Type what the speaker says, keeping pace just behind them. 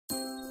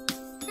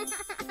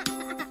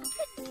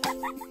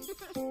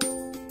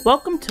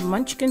Welcome to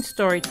Munchkin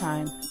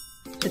Storytime.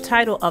 The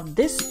title of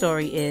this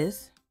story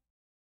is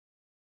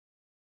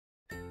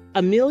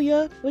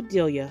Amelia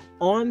Bedelia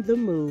on the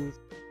Move.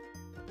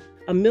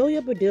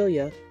 Amelia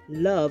Bedelia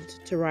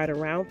loved to ride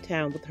around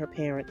town with her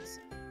parents.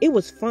 It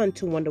was fun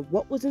to wonder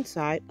what was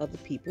inside other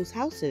people's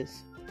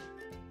houses.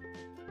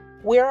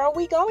 "Where are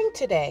we going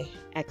today?"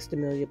 asked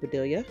Amelia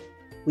Bedelia.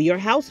 "We are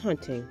house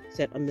hunting,"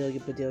 said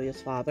Amelia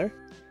Bedelia's father.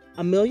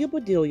 Amelia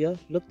Bedelia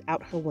looked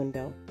out her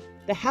window.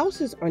 "The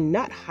houses are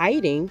not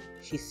hiding,"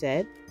 she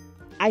said.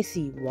 "I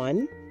see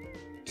 1,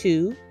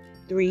 2,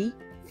 3,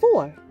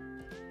 4.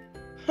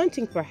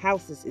 Hunting for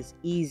houses is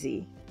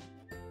easy."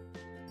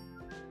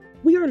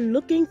 "We are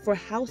looking for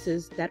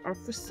houses that are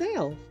for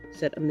sale,"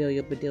 said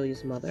Amelia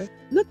Bedelia's mother.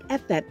 "Look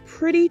at that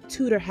pretty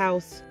Tudor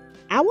house."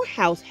 "Our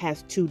house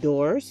has 2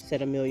 doors,"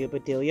 said Amelia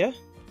Bedelia.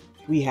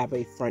 "We have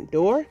a front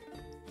door,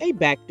 a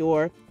back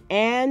door,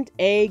 and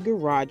a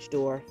garage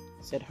door,"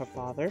 said her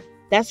father.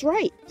 "That's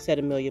right," said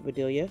Amelia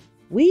Bedelia.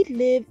 "We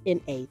live in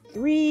a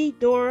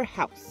 3-door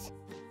house."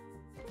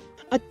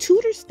 "A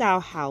Tudor-style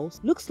house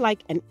looks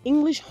like an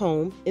English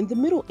home in the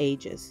Middle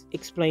Ages,"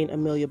 explained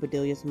Amelia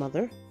Bedelia's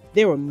mother.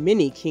 "There were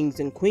many kings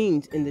and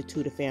queens in the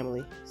Tudor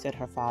family," said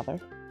her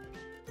father.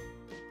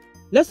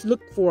 "Let's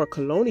look for a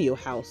colonial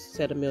house,"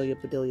 said Amelia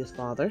Bedelia's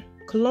father.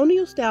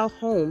 "Colonial-style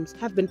homes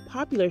have been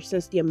popular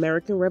since the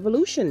American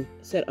Revolution,"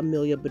 said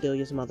Amelia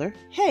Bedelia's mother.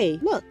 "Hey,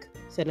 look,"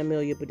 said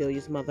Amelia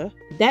Bedelia's mother.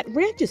 "That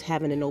ranch is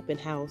having an open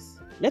house.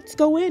 Let's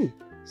go in,"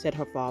 said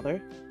her father.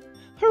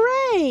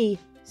 "Hooray!"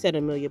 said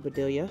Amelia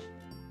Bedelia.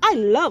 "I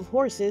love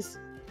horses."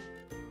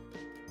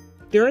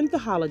 During the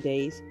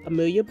holidays,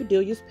 Amelia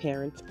Bedelia's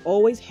parents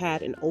always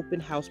had an open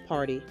house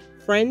party.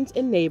 Friends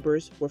and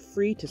neighbors were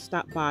free to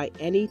stop by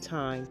any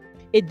time.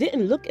 "It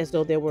didn't look as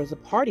though there was a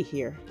party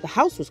here. The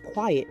house was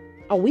quiet.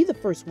 Are we the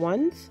first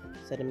ones?"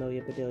 said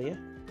Amelia Bedelia.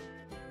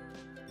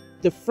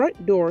 The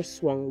front door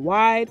swung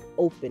wide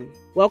open.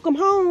 "Welcome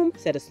home,"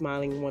 said a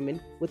smiling woman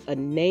with a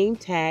name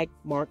tag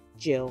marked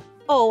Jill.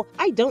 "Oh,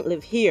 I don't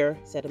live here,"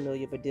 said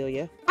Amelia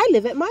Bedelia. "I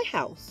live at my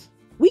house.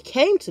 We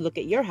came to look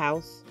at your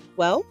house."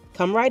 "Well,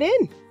 come right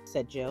in,"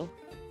 said Jill.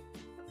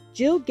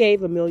 Jill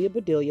gave Amelia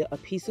Bedelia a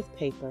piece of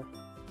paper.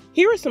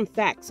 "Here are some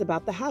facts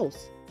about the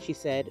house," she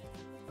said.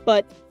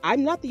 "But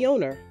I'm not the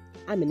owner.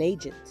 I'm an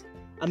agent."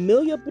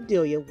 Amelia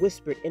Bedelia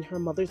whispered in her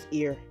mother's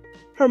ear.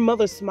 Her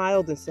mother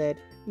smiled and said,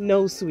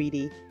 "No,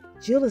 sweetie,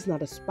 Jill is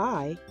not a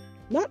spy.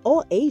 Not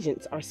all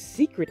agents are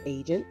secret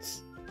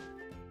agents."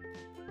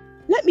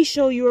 "Let me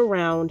show you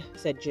around,"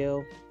 said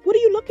Jill. "What are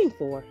you looking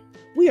for?"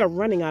 "We are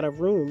running out of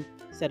room,"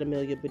 said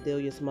Amelia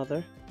Bedelia's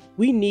mother.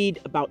 "We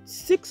need about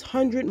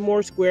 600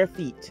 more square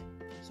feet,"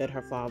 said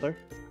her father.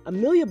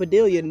 Amelia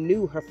Bedelia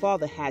knew her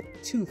father had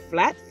 2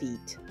 flat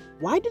feet.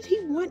 Why did he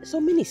want so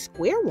many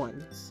square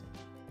ones?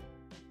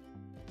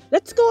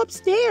 "Let's go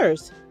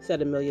upstairs,"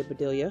 said Amelia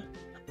Bedelia.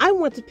 "I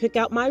want to pick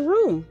out my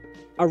room."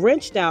 "A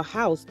ranch-style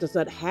house does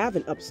not have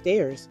an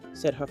upstairs,"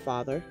 said her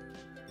father.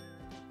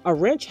 "A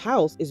ranch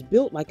house is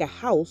built like a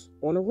house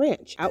on a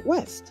ranch out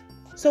west."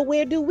 "So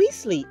where do we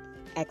sleep?"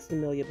 asked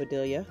Amelia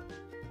Bedelia.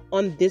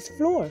 "On this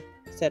floor,"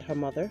 said her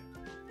mother.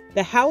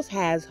 "The house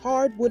has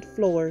hardwood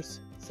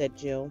floors," said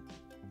Jill.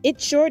 "It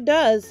sure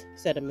does,"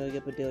 said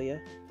Amelia Bedelia.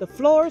 "The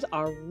floors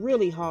are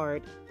really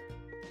hard."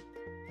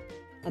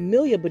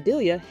 Amelia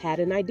Bedelia had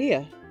an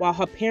idea. While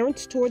her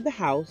parents toured the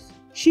house,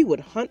 she would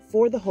hunt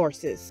for the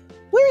horses.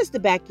 "Where is the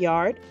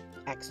backyard?"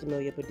 asked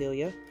Amelia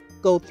Bedelia.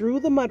 "Go through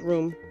the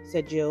mudroom,"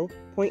 said Jill,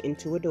 pointing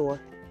to a door.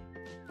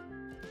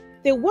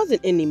 There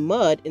wasn't any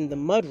mud in the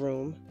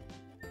mudroom,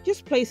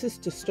 just places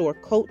to store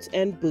coats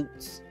and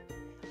boots.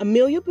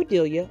 Amelia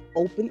Bedelia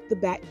opened the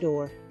back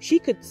door. She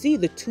could see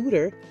the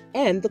Tudor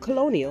and the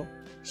colonial.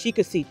 She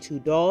could see 2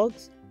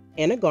 dogs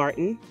and a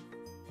garden.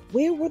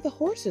 Where were the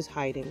horses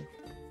hiding?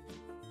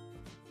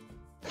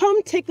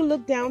 "Come take a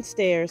look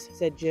downstairs,"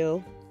 said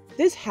Jill.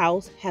 "This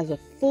house has a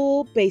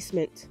full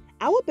basement."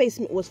 "Our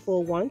basement was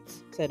full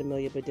once," said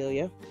Amelia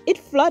Bedelia. "It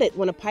flooded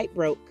when a pipe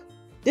broke."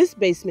 "This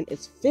basement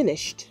is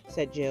finished,"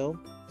 said Jill.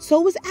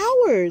 "So is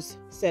ours,"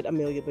 said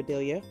Amelia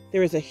Bedelia.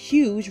 "There is a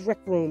huge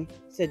rec room,"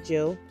 said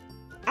Jill.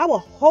 "Our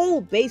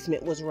whole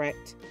basement was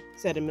wrecked,"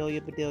 said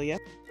Amelia Bedelia.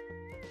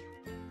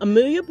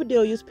 Amelia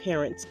Bedelia's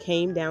parents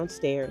came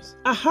downstairs.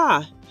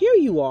 "Aha, here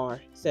you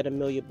are," said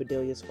Amelia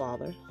Bedelia's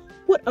father.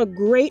 "What a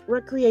great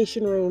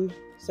recreation room,"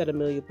 said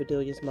Amelia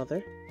Bedelia's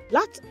mother.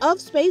 "Lots of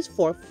space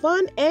for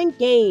fun and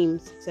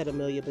games," said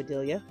Amelia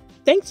Bedelia.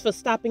 "Thanks for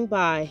stopping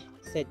by,"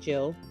 said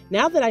Jill.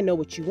 "Now that I know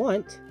what you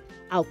want,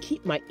 I'll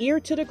keep my ear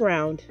to the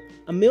ground."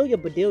 Amelia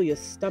Bedelia's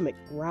stomach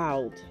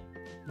growled.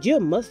 Jill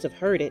must have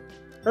heard it.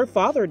 Her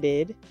father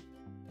did.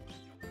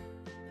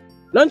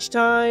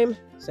 "Lunchtime,"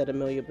 said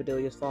Amelia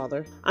Bedelia's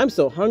father. "I'm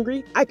so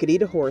hungry I could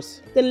eat a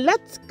horse." "Then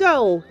let's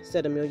go,"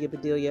 said Amelia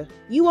Bedelia.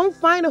 "You won't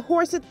find a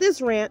horse at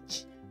this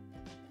ranch."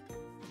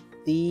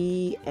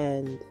 The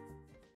end.